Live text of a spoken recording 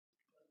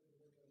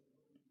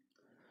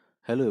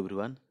Hello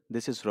everyone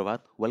this is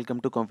Prabhat welcome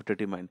to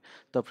competitive mind.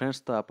 तो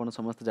friends तो आपण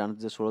समस्त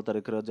जानते 16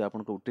 तारिख जो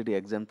आपन ओटीटी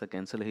एग्जाम तो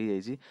कैंसिल हो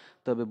जाइए।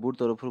 तो अब बोर्ड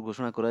तरफ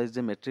घोषणा कराई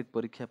जे मैट्रिक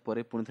परीक्षा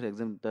पर पुणी थे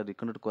एग्जाम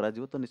रिकंडक्ट करा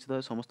तो निश्चित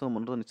भाव समस्त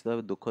मन निश्चित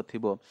भाव दुख थी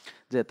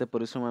जे एत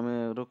परिश्रम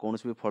आम कौन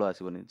भी फल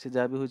आसबनी से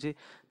जहाँ भी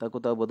हो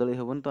तो बदल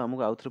हेबन। तो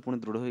आमको आउ थे पुणी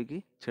दृढ़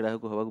होगी छेड़ा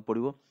होगा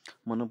पड़ो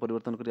मन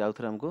परिवर्तन कर आउ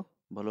थे आमको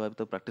भल भाव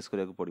तो प्राक्ट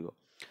कराया पड़ो।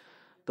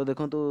 तो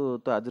देखो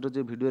तो आज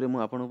जो वीडियो में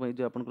आपंपाई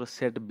जो आप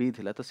सेट बी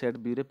थिला तो सेट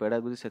बी रे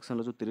पेडागोजी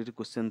सेक्शन जो 30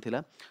 क्वेश्चन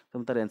थिला तो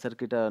मुझे तार आंसर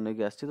कीटा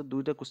नहीं आसी तो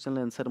दुईटा क्वेश्चन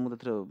आंसर मुझे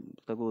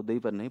दे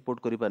पारनी पोट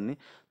कर पारनी।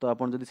 तो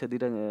आप जब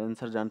दुईटा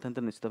आंसर जानते हैं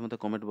तो निश्चित मत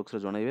कमेंट बॉक्स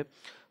में जनइबे।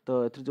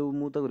 तो ये जो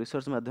मुझे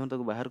रिसर्च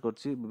माध्यम बाहर कर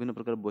विभिन्न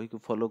प्रकार बही को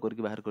फॉलो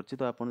करके बाहर कर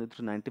तो आप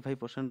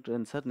 95%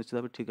 आंसर निश्चित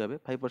भाव ठीक है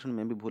 5%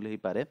 मे भी भूल हो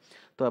पारे।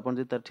 तो आप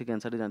तार ठीक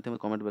आंसर जानते हैं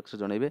कमेंट बॉक्स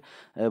में जनइबे।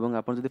 और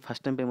आप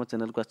फर्स्ट टाइम मो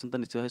चैनल को आते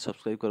निश्चित भाव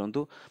सब्सक्राइब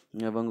करूँ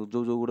और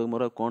जो गुड़ा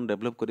मोर कौन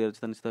डेभलप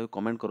करार निश्चित भाव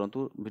कमेंट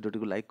करूँ भिडियो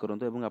को लाइक करूँ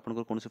और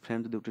आपंकर कौन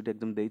फ्रेंड जो ओटीटी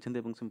एग्जाम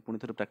देते पुणी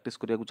थे प्राक्ट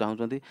कराया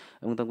चाहते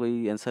और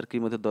ये आंसर की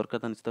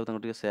दरकार निश्चित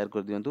भाव सेयार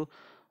कर दिंतु।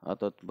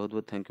 तो बहुत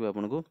बहुत थैंक यू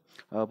आपको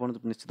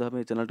आप निश्चित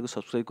भाव चैनल को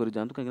सब्सक्राइब कर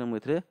जातु कहीं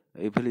मुझे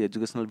ये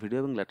एजुकेशनल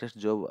वीडियो और लेटेस्ट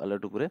जॉब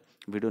अलर्ट उपर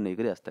वीडियो नहीं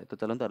कर आसता है। तो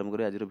चलते आरंभ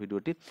करें आज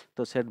वीडियोटी।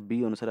 तो सेट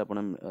बी अनुसार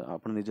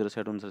आप निजर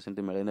सेट अनुसार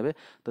से मिले ने।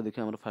 तो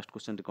देखिए आम फास्ट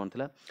क्वेश्चन कौन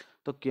था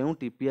तो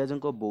केउटी पियाज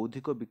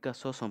बौद्धिक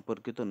विकास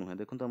संपर्कित नुहे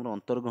देखो आम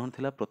अंतर्ग्रहण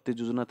था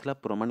प्रतियोजना था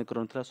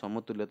प्रमाणीकरण था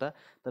समतुल्यता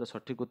तार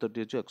सठिक उत्तर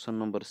होची ऑप्शन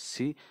नंबर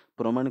सी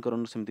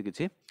प्रमाणीकरण सेमती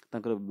किसी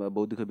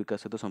बौद्धिक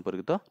विकास सहित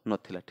संपर्कित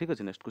नथिला। ठीक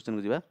अच्छे नेक्स्ट क्वेश्चन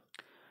को जावा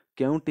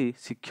केउटी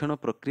शिक्षण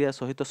प्रक्रिया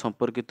सहित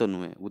संपर्कित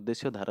नुहे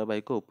उद्देश्य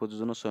धारावाहिक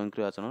उपयोजन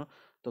स्वयंक्रिय आचरण।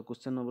 तो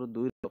क्वेश्चन नंबर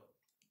 2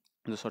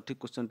 जो सठिक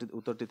क्वेश्चन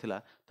उत्तर था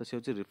तो सी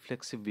हूँ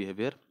रिफ्लेक्सिव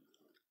बिहेवियर।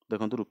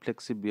 देखो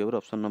reflexive behaviour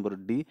option number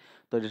D.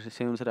 तो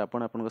से अनुसार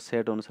आप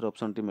सेट अनुसार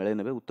ऑप्शन टी मिले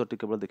ने उत्तर टी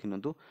केवल देखी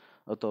निंतु।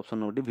 तो option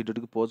number D video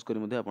T pause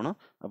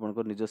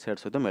कर निज सेट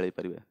सहित मिल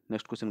पारे।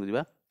 नेक्स्ट क्वेश्चन को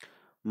जावा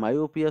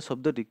मायोपिया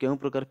शब्दटी केउं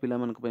प्रकार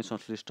पिलामानक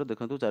संश्लिष्ट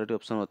देखो चारोटी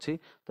ऑप्शन अच्छी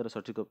तार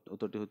सठिक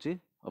उत्तर होची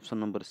option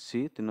number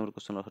C. 3 number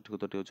question सठिक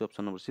उत्तर होची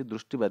ऑप्शन नंबर सी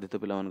दृष्टिबाधित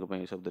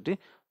पिलामानक शब्दटी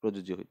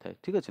प्रযোज्य होता है।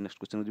 ठीक अच्छे नेक्स्ट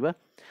क्वेश्चन को जावा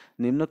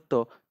निम्नोक्त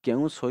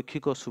केउं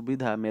शैक्षिक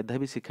सुविधा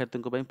मेधावी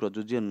शिक्षार्थी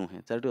प्रযোज्य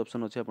नुहे चारोटी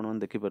ऑप्शन अच्छे आप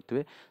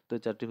देखिपे। तो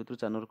चारोटी भितर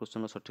 4 नंबर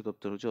क्वेश्चन सठिक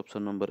उत्तर होची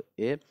ऑप्शन नंबर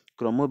ए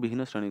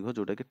क्रमविहीन श्रेणीघ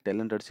जोटा कि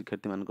टैलेंटेड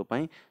शिक्षार्थी मानक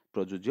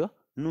प्रযোज्य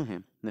नुहे।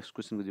 नेक्स्ट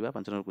क्वेश्चन को जावा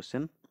 5 नंबर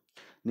क्वेश्चन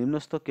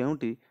निम्नस्थ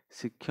केउटी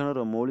शिक्षण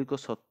मौलिक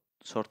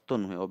शर्त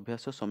नुहे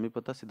अभ्यास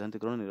समीपता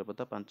सिद्धांतिकरण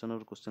निरापत्ता। 5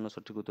 नंबर क्वेश्चन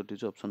सठिक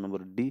उत्तर ऑप्शन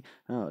नंबर डी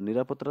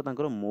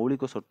निरापत्ता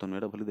मौलिक शर्त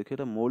नुहे भूल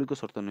देखिए मौलिक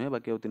शर्त नुहे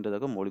बाकी 3टा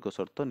जाक मौलिक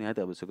शर्त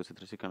निहाती आवश्यक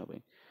से शिक्षण।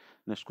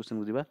 नेक्स्ट क्वेश्चन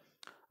को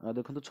जावा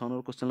देखो 6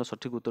 नंबर क्वेश्चन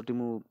सठिक उत्तर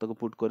मुझे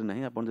पुट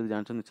करना आप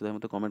जानते निश्चित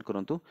मत कमेंट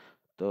करूँ।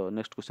 तो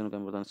नेक्स्ट क्वेश्चन को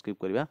बर्तमान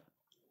स्किप करवा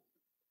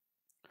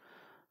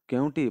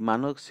केउटी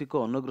मानसिक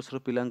अनग्रसर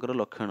पिलांकर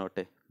लक्षण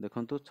अटे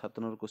देखो 7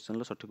 नंबर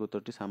क्वेश्चन सठिक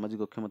उत्तर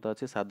सामाजिक अक्षमता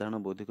अच्छे साधारण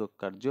बौद्धिक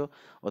कार्य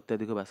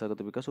अत्याधिक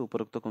भाषागत विकास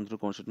उपरोक्त कौन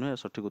कौन नुहे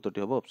सठिक उत्तर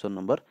हम option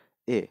number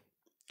A.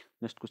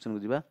 Next question को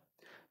जावा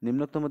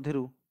निम्नोक्त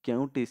मध्यरु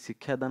केउटी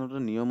शिक्षादान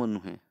नियम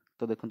नुहे।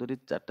 तो देखो ये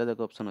 4टा जाक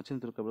ऑप्शन अच्छी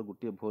केवल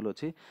गोटे भूल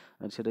अच्छी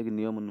से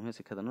नियम नुहे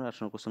शिक्षादान। 8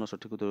 क्वेश्चन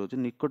सठिक उत्तर होची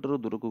निकटर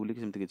दूर को बोलिक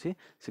सेमती किसी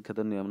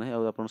शिक्षादान नियम ना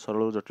आप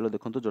सरल जटिल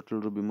देखो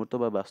जटिल विमूर्त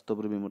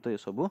वास्तव विमूर्त ये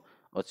सब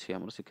अच्छी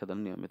आम शिक्षादान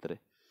नियम भितर।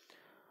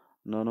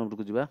 9 नंबर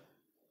को जावा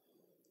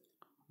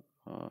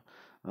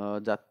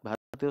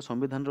भारतीय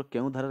संविधान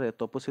केउ धारा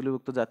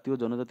तपशिलीभुक्त जाति और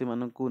जनजाति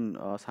मानक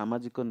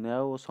सामाजिक न्याय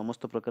और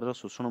समस्त प्रकार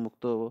शोषण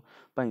मुक्त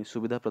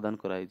सुविधा प्रदान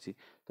कराई।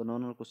 तो 9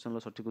 नंबर क्वेश्चन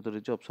सठिक उत्तर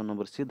होची ऑप्शन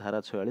नंबर सी धारा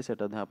 46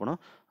 एटा आप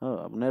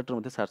नेट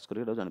रे सर्च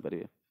कर जापर।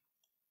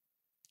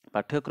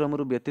 पाठ्यक्रम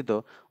व्यतीत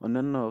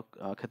अन्य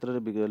क्षेत्र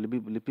में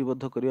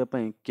लिपिबद्ध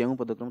करने केउं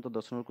पदक्रम। तो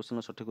 10 नंबर क्वेश्चन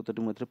सठिक उत्तर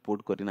मुझे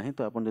पोट करना।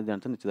 तो आप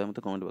जानते निश्चित मत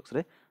कमेंट बॉक्स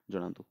में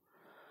जनातु।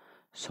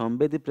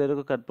 संवेदी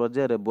प्रेरक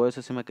पर्यायर बयस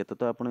सीमा केते।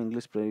 तो आप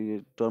इंग्लिश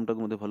टर्म टाक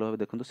भल भाव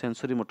देखो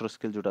सेंसरी मोटर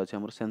स्किल जोटा अच्छे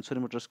सेंसरी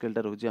मोटर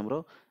स्किलटा रोचे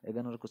 11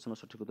 नंबर क्वेश्चन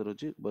सठिक उत्तर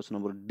होची बयस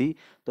नंबर डी।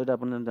 तो ये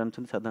आप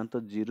जानते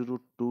साधारणतः 0 ରୁ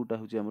 2 टा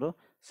हूँ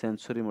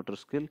सेंसरी मोटर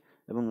स्किल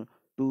और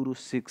 2 ରୁ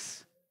 6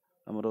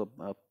 आमर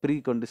प्री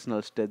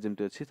कंडीशनल स्टेज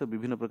जमी अच्छी। तो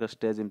विभिन्न प्रकार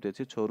स्टेज जमी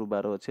अच्छी 6 ରୁ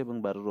 12 अच्छे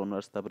 12 ରୁ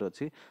ऑनर्स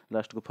अच्छी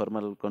लास्ट को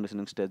फॉर्मल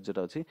कंडीशनिंग स्टेज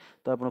जोटा अच्छी।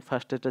 तो आप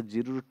फास्ट स्टेजटा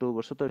 0 ରୁ 2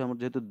 वर्ष। तो ये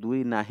जेहतु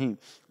 2 ना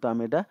तो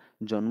आम यहाँ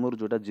जन्म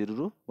जोटा 0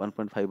 ରୁ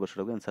 1.5 वर्ष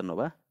को आंसर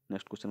नवा।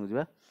 नेक्स्ट क्वेश्चन को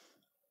जावा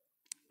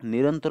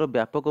निरंतर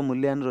व्यापक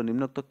मूल्यांकन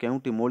निम्नोक्त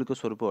केउटी मौलिक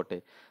स्वरूप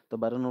अटे। तो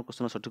 12 नंबर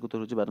क्वेश्चन सठिक उत्तर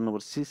होची 12 नंबर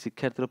सी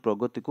शिक्षार्थी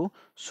प्रगति को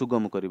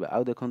सुगम करवा।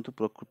 आ देखो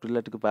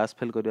पिला पास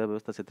फेल करने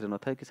व्यवस्था से न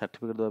था कि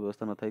सर्टिफिकेट देवा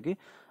व्यवस्था न था कि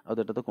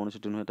आटा तो कौन सी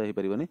नुहटा हो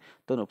पारे।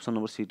 तो ऑप्शन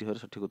नंबर सी टी हो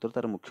सठिक उत्तर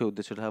तार मुख्य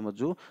उद्देश्य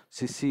जो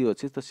सीसी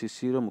अच्छी। तो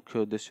सीसी मुख्य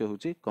उद्देश्य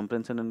होची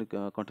कम्प्रेहेंशन एंड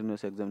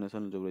कंटीन्यूअस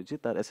एग्जामिनेशन जो रही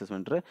तार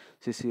असेसमेंट रे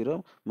सीसी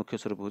मुख्य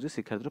स्वरूप होची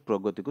शिक्षार्थी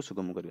प्रगति को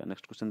सुगम करवा।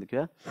 नेक्स्ट क्वेश्चन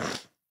देखिए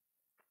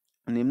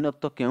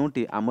निम्नोक्त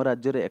केउंटी आम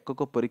राज्य में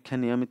एकक परीक्षा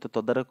नियमित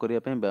तदारख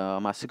करने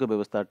मासिक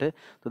व्यवस्था अटे।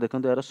 तो देखो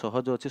यार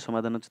सहज अच्छी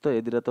समाधान अच्छी। तो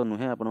ए दुटा तो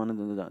नुहे आप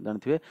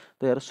जानते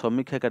तो यार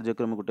समीक्षा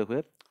कार्यक्रम गोटे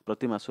हुए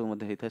प्रति मासक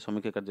होता है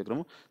समीक्षा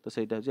कार्यक्रम। तो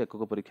सहीटा हूँ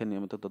एकक परीक्षा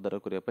नियमित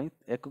तदारख करने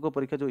एकक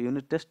परीक्षा जो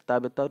यूनिट टेस्ट ता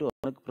व्यत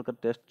अनेक प्रकार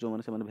टेस्ट जो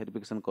मैंने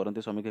भेरिफिकेशन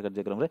करते समीक्षा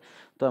कार्यक्रम में।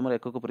 तो आम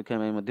एकक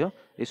परीक्षा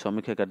ये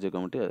समीक्षा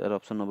कार्यक्रमटी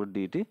ऑप्शन नंबर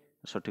डी टी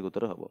सठिक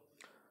उत्तर हम।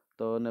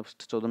 तो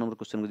नेक्स्ट 14 नंबर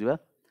क्वेश्चन को जीवा।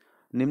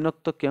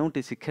 निम्नोक्त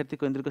केउंटी शिक्षार्थी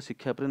केन्द्रिक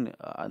शिक्षा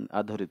पर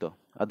आधारित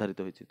आधारित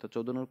होती। तो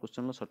 14 नंबर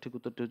क्वेश्चन सठिक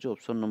उत्तर हूँ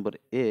ऑप्शन नंबर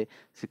ए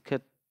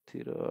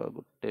शिक्षार्थी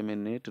गोटे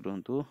मिनिट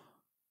रुहतु।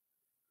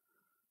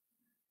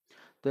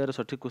 तो यार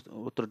सठिक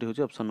उत्तरटी हूँ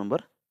ऑप्शन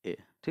नंबर ए।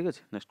 ठीक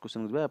अच्छे नेक्स्ट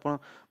क्वेश्चन को आप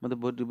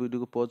मतलब वीडियो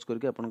को पॉज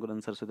करके आपंकर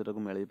आंसर सहित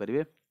मिल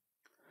पारे।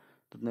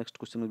 तो नेक्स्ट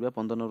क्वेश्चन को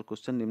 15 नंबर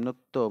क्वेश्चन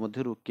निम्नोक्त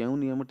मध्य क्यों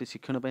नियमटी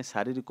शिक्षण पर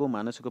शारीरिक और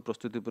मानसिक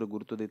प्रस्तुति पर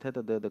गुरुत्व देता है।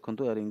 तो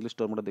देखो यार इंग्लिश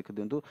टर्मटा देखी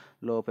दिंतु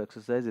law of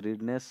exercise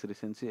रीडनेस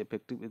recency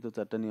effective ये तो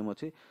 4टा नियम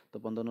अच्छी। तो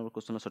 15 नंबर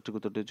क्वेश्चन सठिक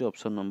उत्तर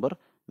ऑप्शन नंबर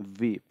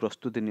बी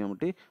प्रस्तुति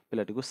नियमटी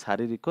पिलाटी को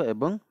शारीरिक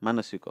एवं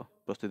मानसिक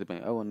प्रस्तुति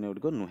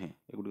गुड़िक नुहे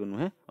एगुड़िक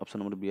नुहे ऑप्शन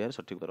नंबर बी है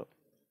सठिक उत्तर।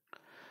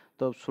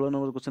 तो 16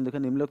 नंबर क्वेश्चन देखा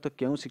निम्नलिखित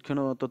क्यों शिक्षण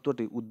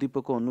तत्वटी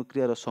उद्दीपक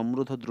अनुक्रियार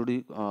समृद्ध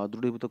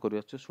दृढ़ीभूत कर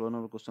 16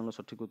 नंबर क्वेश्चन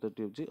सठिक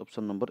उत्तर होगी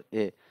ऑप्शन नंबर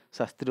ए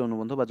शास्त्रीय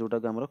अनुबंध बा जोटा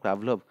आम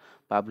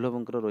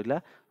पावलोवंकर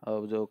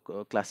रहा जो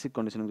क्लासिक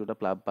कंडीशनिंग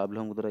जोटा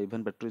पावलोव द्वारा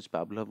इवेन बैटरीज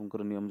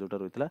पावलोवंकर नियम जोटा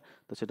रही।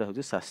 तो सेटा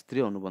हूँ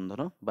शास्त्रीय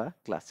अनुबंधन बा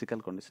क्लासिकल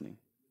कंडीशनिंग।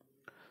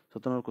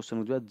 17 नंबर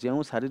क्वेश्चन को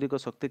जो शारीरिक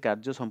शक्ति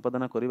कार्य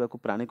संपादन करने को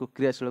प्राणी को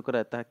क्रियाशील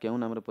कराए ताहा केउं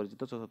नाम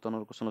परिचित। 17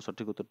 नंबर क्वेश्चन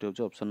सठिक उत्तर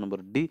होगी ऑप्शन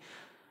नंबर डी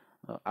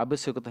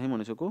आवश्यकता ही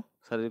मनुष्य को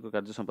शारीरिक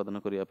कार्य संपादन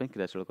करने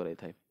क्रियाशील कराई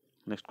थाए।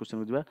 नेक्स्ट क्वेश्चन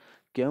को जीवा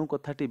क्यों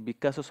कथाटी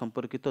विकास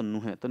संपर्कित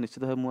नुहे। तो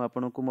निश्चित भाव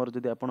मुझे मोर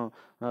जब आप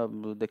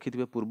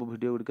देखिए पूर्व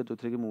वीडियो गुड़िक जो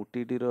थी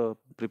ओटीटी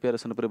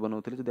प्रिपेरेसन पर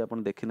बनाऊली जब आप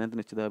देखी ना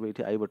निश्चित भाव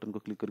ये आई बटन को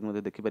क्लिक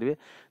करके देखिपारे।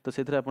 तो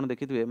से आप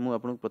देखिए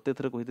मुझे प्रत्येक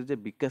थर कही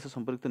विकास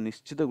संपर्कित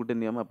निश्चित गोटे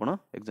नियम आप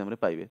एग्जाम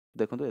पाइबे।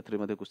 देखो ए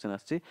क्वेश्चन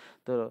आसी।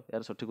 तो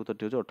यार सठिक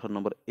उत्तर हूँ 18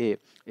 नंबर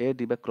ए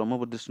डी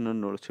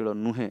क्रमवर्धशील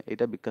नुहे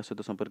यहाँ विकास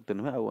सहित संपर्कित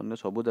नुहे आउ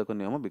सबूक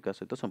नियम विकास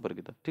सहित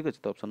संपर्कित। ठीक अच्छे।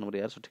 तो ऑप्शन नंबर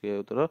यार सठिक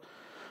उत्तर।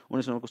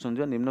 19 नंबर क्वेश्चन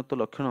जो निम्नोक्त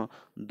लक्षण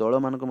दल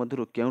मान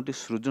मध्य क्योंटी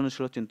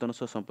सृजनशील चिंतन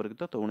सह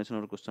संपर्कित। तो 19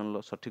 नंबर क्वेश्चन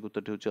सठिक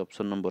उत्तर हूँ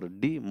ऑप्शन नंबर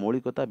डी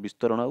मौलिकता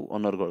विस्तरण और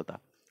अनर्गलता।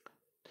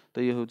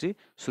 तो ये हूँ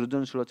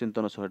सृजनशील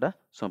चिंतन सह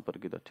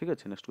संपर्कित। ठीक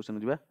अच्छे। नेक्स्ट क्वेश्चन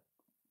जीवा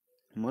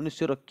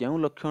मनुष्यर क्यों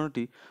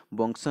लक्षणटी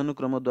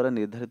वंशानुक्रम द्वारा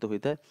निर्धारित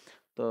होता है।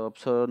 तो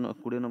ऑप्शन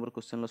 20 नंबर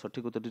क्वेश्चन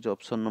सठिक उत्तर हूँ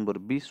ऑप्शन नंबर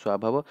बी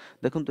स्वभाव।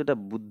 देखो यहाँ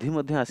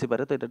बुद्धि आसीपे।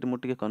 तो यहाँ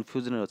मुझे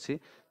कन्फ्यूजन अच्छी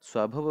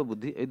स्वभाव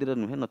बुद्धि ए दुटा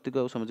नुहे नैतिक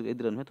और सामाजिक ए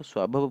दुटा नुहे। तो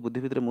स्वभाव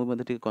बुद्धि भितर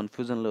मुझे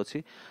कन्फ्यूजन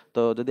अच्छी।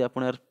 तो जब आप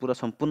यार पूरा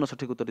संपूर्ण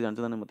सठिक उत्तर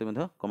जानते हैं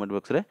मतलब कमेंट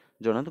बॉक्स में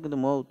जनातु कि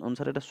मो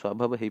अनुसार यहाँ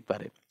स्वभाव हो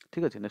पाए।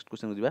 ठीक अच्छे। नेक्स्ट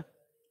क्वेश्चन को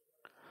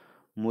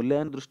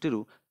मूल्यांकन दृष्टि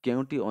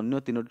केउंटी अन्य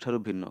तीनोटी ठारू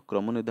भिन्न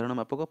क्रम निर्धारण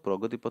मापक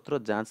प्रगतिपत्र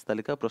जांच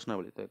तालिका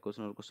प्रश्नावली। तो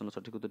क्वेश्चन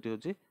सठिक उत्तर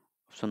होगी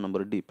ऑप्शन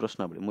नंबर डी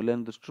प्रश्नावली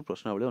मूल्यांकन दृष्टि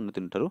प्रश्नावली अन्य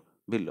तीन ठारू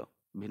भिन्न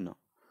भिन्न।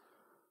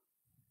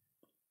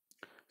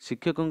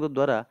 शिक्षकों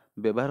द्वारा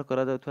व्यवहार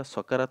करा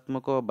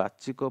सकारात्मक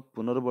बाचिक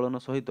पुनर्बलन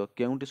सहित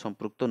केउंटी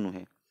संपृक्त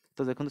नुहे।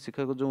 तो देखो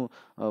शिक्षक जो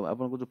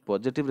आपको जो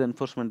पॉजिटिव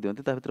रेनफोर्समेंट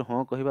दिखती ता भीतर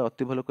हाँ कहवा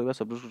अति भल कहवा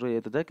सब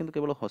ये तो जाए कि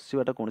केवल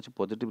हसवाटा कौन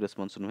पॉजिटिव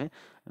रेस्पॉन्स नुहे।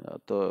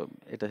 तो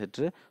यहाँ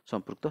से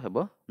संपृक्त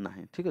हेब ना।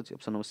 ठीक अच्छे।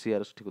 ऑप्शन नंबर सी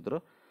आर सठिक उत्तर।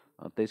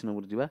 23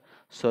 नंबर जीवा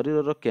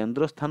शरीर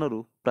केन्द्र स्थान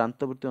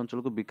प्रांतवर्ती अंचल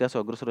को विकास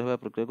अग्रसर होगा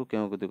प्रक्रिया को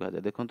क्यों गति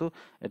कहुए। देखो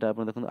यहाँ आप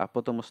देखो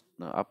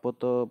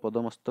आपत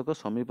पदमस्तक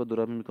समीप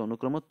दूराभिमुखी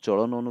अनुक्रम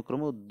चलन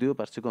अनुक्रम और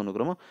द्विपार्श्विक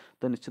अनुक्रम।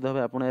 तो निश्चित भाव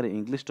आप यार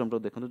इंग्लिश टर्म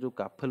देखो जो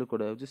काफेल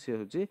कोड़ा हो सी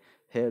हूँ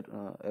हेड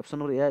ऑप्शन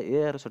नंबर ए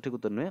यार सठिक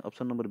उत्तर नुहे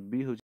ऑप्शन नंबर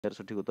बी हूँ यार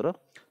सठिक उत्तर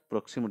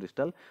प्रॉक्सिमो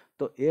डिस्टल।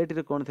 तो ए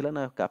टी कौन थी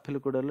ना काफेल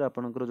कोडाल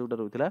आपंकर जोटा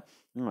रही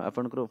है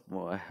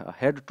आपंकर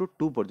हेड टू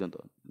टू पर्यंत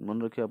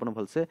मन रखिए आप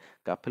भलसे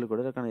काफेल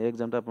कोडाल कारण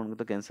एग्जाम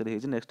तो कैंसल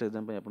हो नेक्स्ट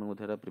एग्जाम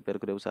आपको प्रिपेयर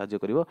करने साहाय्य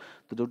कर।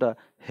 तो जोटा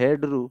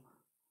हेड रु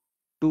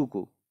टू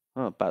को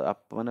हाँ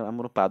माने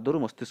आम पादर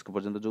मस्तिष्क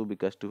पर्यंत जो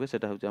विकास हुए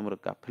सेटा हूँ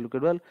काफेल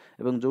कोडाल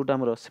और जोटा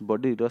आम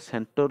बॉडी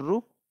सेंटर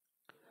रु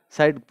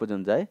साइड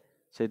पर्यंत जाए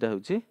सेटा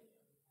हूँ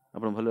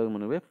आप भल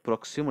मन हुए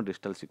प्रॉक्सिमो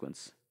डिस्टल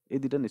सीक्वेंस। ये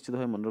दुटा निश्चित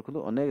भाव मन रखु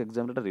अनेक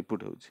एग्जाम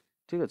रिपोर्ट हो।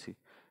 ठीक अच्छे।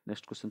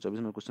 नेक्स्ट क्वेश्चन 24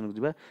 नंबर क्वेश्चन को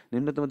जीवा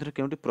निम्नत मध्य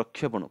केउंटी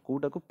प्रक्षेपण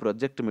कोटा को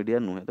प्रोजेक्ट मीडिया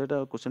नुहे। तो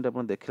यहाँ क्वेश्चन आप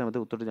देखने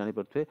मतलब उत्तर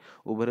जानीपे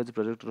ओवरेज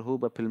प्रोजेक्टर हो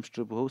फिल्म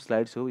स्ट्रिप हो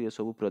स्लाइड्स हो ये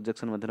सब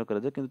प्रोजेक्शन मध्य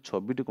कराए कि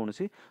छविटी कौन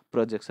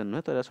प्रोजेक्शन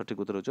नुहे। तो यह सठिक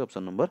उत्तर होगी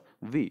ऑप्शन नंबर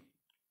बी।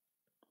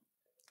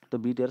 तो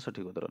बी टी आर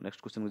सठिक उत्तर।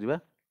 नेक्स्ट क्वेश्चन को जीवा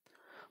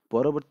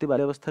परवर्ती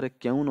बाल्यावस्था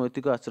क्यों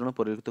नैतिक आचरण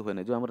परिलक्षित हुए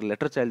ना जो आम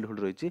लेटर चाइल्डहुड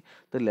रही।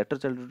 तो लेटर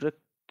चाइल्डहुड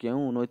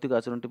क्यों नैतिक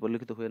आचरण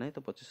परिलक्षित हुए ना।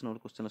 तो 25 नंबर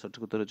क्वेश्चन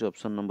सठिक उत्तर होगी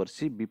ऑप्शन नंबर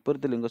सी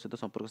विपरीत लिंग सहित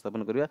संपर्क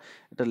स्थापन करवा।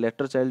 यहाँ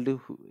लेटर चाइल्ड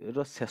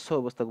शेष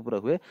अवस्था को पूरा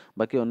हुए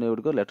बाकी अन्य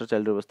गुड़िक लेटर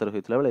चाइल्ड अवस्था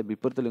होता बेले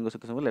विपरीत लिंग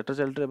सहित लेटर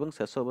चाइल्ड और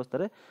शेष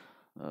अवस्था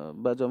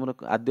जो आम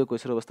आद्य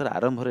कैशोर अवस्था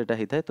आरंभ यहाँ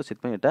होता है। तो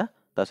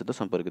यहाँ सहित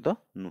संपर्कित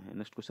नुहे।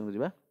 नेक्स्ट क्वेश्चन को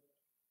जीवा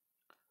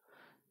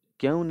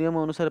କେଉଁ ନିୟମ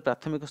ଅନୁସାରେ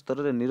ପ୍ରାଥମିକ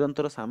ସ୍ତରରେ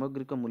ନିରନ୍ତର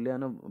ସାମଗ୍ରିକ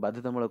ମୂଲ୍ୟାୟନ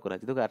ବାଧ୍ୟତାମୂଳକ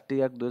କରାଯାଇଛି? ଦେଖ ଆରଟି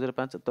ଆକ୍ଟ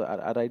 2005 ତ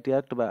ଆରଆଇଟି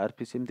ଆକ୍ଟ ବା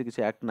ଆରପିସି ଏମିତି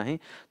କିଛି ଆକ୍ଟ ନାହିଁ।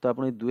 ତ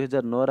ଆପଣ ଏଇ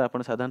 2009ରେ ଆପଣ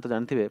ସାଧାରଣତଃ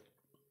ଜାଣିଥିବେ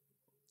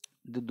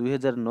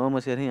 2009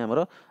 ମସିହାରେ ହିଁ ଆମର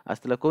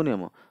ଆସିଥିଲା କେଉଁ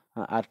ନିୟମ?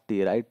 ଆରଟି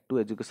ରାଇଟ୍ ଟୁ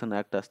ଏଜୁକେସନ୍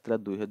ଆକ୍ଟ ଆସିଥିଲା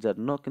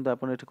 2009। କିନ୍ତୁ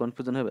ଆପଣ ଏଠି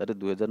କନଫ୍ୟୁଜନ୍ ହେବେ, ଆରେ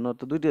 2009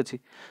 ତ ଦୁଇଟି ଅଛି।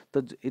 ତ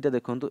ଏଇଟା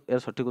ଦେଖନ୍ତୁ,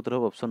 ଏହାର ସଠିକ ଉତ୍ତର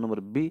ହେବ option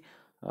number B,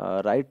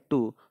 right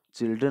to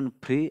children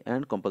free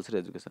and compulsory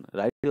education.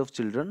 Right of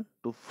children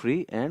to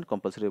free and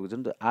compulsory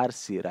education, the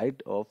RC, right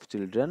of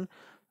children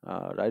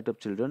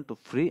to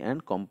free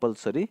and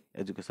compulsory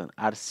education,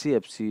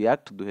 RCFC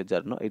Act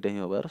 2009 ଏଇଟା ହିଁ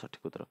ହବାର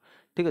ସଠିକ ଉତ୍ତର।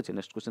 ଠିକ ଅଛି,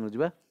 ନେକ୍ସଟ କ୍ୱେଶ୍ଚନ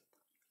ଯିବା।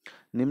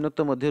 ନିମ୍ନୋକ୍ତ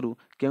ମଧ୍ୟରୁ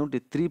କେଉଁଟି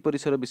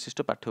ତ୍ରିପରିସର ବିଶିଷ୍ଟ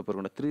ପାଠ୍ୟ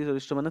ଉପକରଣ?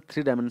 ତ୍ରିପରିସର ମାନେ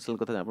 3 ଡାଇମେନସନାଲ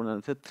କଥା ଆପଣ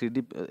ଜାଣିଥିବେ। 3D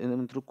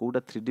ଏମିତିରୁ କୋଉଟା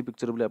 3D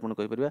ପିକ୍ଚର ବୋଲି ଆପଣ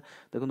କହିପାରିବା?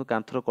 ଦେଖନ୍ତୁ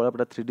କାନ୍ଥର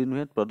କଳାପଟା 3D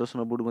ନୁହେଁ, ପ୍ରଦର୍ଶନ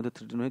ବୋର୍ଡ ମଧ୍ୟ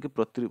 3D ନୁହେଁ, କି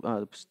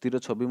ସ୍ଥିର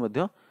ଛବି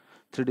ମଧ୍ୟ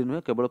 3D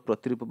ନୁହେଁ, କେବଳ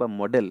ପ୍ରତିରୂପ ବା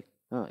ମଡେଲ,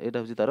 ଏଇଟା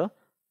ହେଉଛି ତାର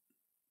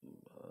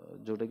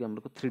ଯୋଉଟାକି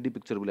ଆମକୁ 3D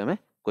ପିକ୍ଚର ବୋଲି ଆମେ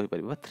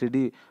କହିପାରିବା, 3D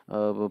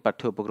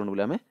ପାଠ୍ୟ ଉପକରଣ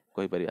ବୋଲି ଆମେ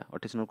କହିପାରିବା।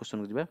 28 ନମ୍ବର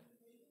କ୍ୱେଶ୍ଚନକୁ ଯିବା।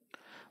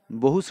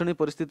 ବହୁ ଶ୍ରେଣୀ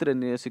ପରିସ୍ଥିତିରେ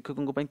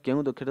ଶିକ୍ଷକଙ୍କ ପାଇଁ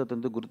କେଉଁ ଦକ୍ଷତା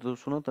ଅତ୍ୟନ୍ତ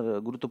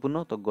ଗୁରୁତ୍ୱପୂର୍ଣ୍ଣ?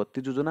 ତ ଗତି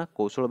ଯୋଜନା,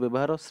 କୌଶଳ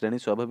ବ୍ୟବହାର, ଶ୍ରେଣୀ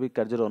ସ୍ୱାଭାବିକ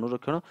କାର୍ଯ୍ୟର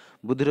ଅନୁରକ୍ଷଣ,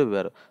 ବୁଦ୍ଧିର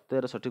ବ୍ୟବହାର। ତ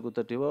ଏହାର ସଠିକ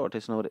ଉତ୍ତରଟି ହେବ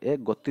 28 ନମ୍ବର ଏ,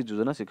 ଗତି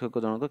ଯୋଜନା। ଶିକ୍ଷକ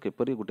ଜଣକ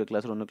କିପରି ଗୋଟେ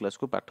କ୍ଲାସରୁ ଅନ୍ୟ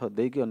କ୍ଲାସକୁ ପାଠ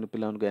ଦେଇକି ଅନ୍ୟ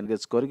ପିଲାମାନଙ୍କୁ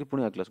ଏନଗେଜ କରିକି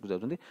ପୁଣି ଆଉ କ୍ଲାସକୁ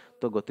ଯାଉଛନ୍ତି,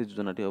 ତ ଗତି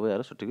ଯୋଜନାଟି ହେବ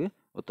ଏହାର ସଠିକ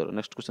ଉତ୍ତର।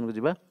 ନେକ୍ସଟ କ୍ୱେଶ୍ଚନକୁ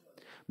ଯିବା।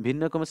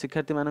 ଭିନ୍ନକ୍ଷମ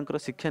ଶିକ୍ଷାର୍ଥୀମାନଙ୍କର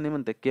ଶିକ୍ଷା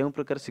ନିମନ୍ତେ କେଉଁ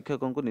ପ୍ରକାର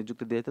ଶିକ୍ଷକଙ୍କୁ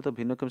ନିଯୁକ୍ତି ଦିଆଯାଇଥାଏ? ତ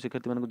ଭିନ୍ନକ୍ଷମ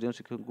ଶିକ୍ଷାର୍ଥୀମାନଙ୍କୁ ଯେଉଁ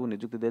ଶିକ୍ଷକଙ୍କୁ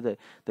ନିଯୁକ୍ତି ଦିଆଯାଏ,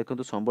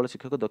 ଦେଖନ୍ତୁ ସମ୍ବଳ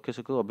ଶିକ୍ଷକ, ଦକ୍ଷ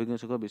ଶିକ୍ଷକ, ଅଭିଜ୍ଞ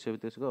ଶିକ୍ଷକ,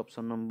 ବିଷୟଭିତ୍ତିକ ଶିକ୍ଷକ।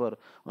 Option number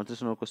 29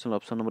 number question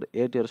option number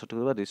A ଟି ଏର ସଠିକ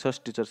ଉତ୍ତର। ରିସର୍ଚ୍ଚ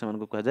ଟିଚର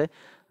ସେମାନଙ୍କୁ କୁହାଯାଏ,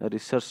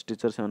 ରିସର୍ଚ୍ଚ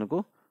ଟିଚର ସେମାନଙ୍କୁ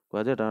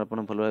କୁହାଯାଏ। ଏଟା ଆପଣ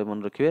ଭଲ ଭାବେ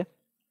ମନେ ରଖିବେ,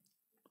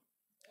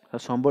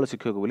 ସମ୍ବଳ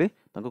ଶିକ୍ଷକ ବୋଲି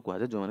ତାଙ୍କୁ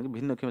କୁହାଯାଏ, ଯେଉଁମାନେ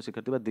ଭିନ୍ନକ୍ଷମ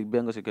ଶିକ୍ଷାର୍ଥୀ ବା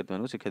ଦିବ୍ୟାଙ୍ଗ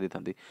ଶିକ୍ଷାର୍ଥୀମାନଙ୍କୁ ଶିକ୍ଷା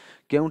ଦେଇଥାନ୍ତି।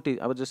 କେଉଁଟି,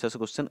 ଆଉ ଯେ ଶେଷ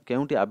କ୍ୱେଶ୍ଚନ,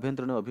 କେଉଁଟି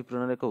ଆଭ୍ୟନ୍ତରୀଣ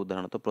ଅଭିପ୍ରେରଣାର ଏକ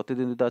ଉଦାହରଣ? ତ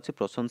ପ୍ରତିଦ୍ୱନ୍ଦିତା ଅଛି,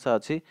 ପ୍ରଶଂସା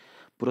ଅଛି,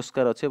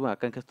 ପୁରସ୍କାର ଅଛି ଏବଂ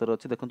ଆକାଂକ୍ଷା ସ୍ତର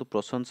ଅଛି। ଦେଖନ୍ତୁ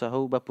ପ୍ରଶଂସା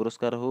ହଉ ବା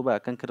ପୁରସ୍କାର ହଉ ବା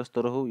ଆକାଂକ୍ଷାର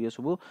ସ୍ତର ହଉ, ଇଏ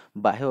ସବୁ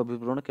ବାହ୍ୟ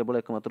ଅଭିପ୍ରେରଣ, କେବଳ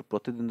એકમાત્ર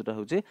ପ୍ରତିଦ୍ୱନ୍ଦିତା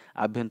ହେଉଛି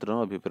ଆଭ୍ୟନ୍ତରୀଣ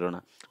ଅଭିପ୍ରେରଣା।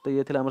 ତ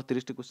ଇଏ ଥିଲା ଆମର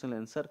 30ଟି କ୍ୱେଶ୍ଚନ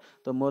ଆନ୍ସର।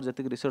 ତ ମୋର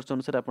ଯେତିକି ରିସର୍ଚ୍ଚ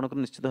ଅନୁସାରେ ଆପଣଙ୍କର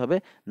ନିଶ୍ଚିତ ଭାବେ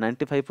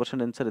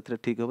 95% ଆନ୍ସର ଏଥିରେ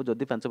ଠିକ୍ ହେବ।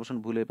 ଯଦି 5%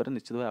 ଭୁଲ ହେଇପାରେ,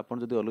 ନିଶ୍ଚିତ ଭାବେ ଆପଣ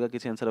ଯଦି ଅଲଗା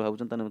କିଛି ଆନ୍ସର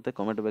ଭାବୁଛନ୍ତି ତାହେଲେ ମୋତେ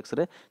କମେଣ୍ଟ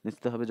ବକ୍ସରେ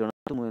ନିଶ୍ଚିତ ଭାବେ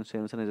ଜଣାନ୍ତୁ, ମୁଁ ସେ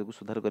ଅନୁସାରେ ନିଜକୁ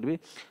ସୁଧାର କରିବି।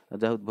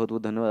 ଯାହା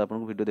ବହୁତ ବହୁତ ଧନ୍ୟବାଦ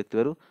ଆପଣଙ୍କୁ ଭିଡ଼ିଓ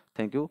ଦେଖିଥିବାରୁ,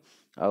 ଥ୍ୟାଙ୍କ ୟୁ।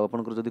 ଆଉ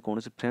ଆପଣଙ୍କର ଯଦି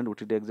କୌଣସି ଫ୍ରେଣ୍ଡ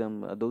OTET ଏକ୍ଜାମ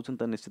ଦେଉଛନ୍ତି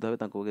ତାହେଲେ ନିଶ୍ଚିତ ଭାବେ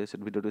ତାଙ୍କୁ ସେ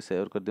ଭିଡ଼ିଓଟି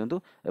ସେୟାର କରିଦିଅନ୍ତୁ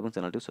ଏବଂ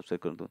ଚ୍ୟାନେଲଟିକୁ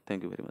ସବସ୍କ୍ରାଇବ କରନ୍ତୁ।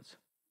 Thank you very much.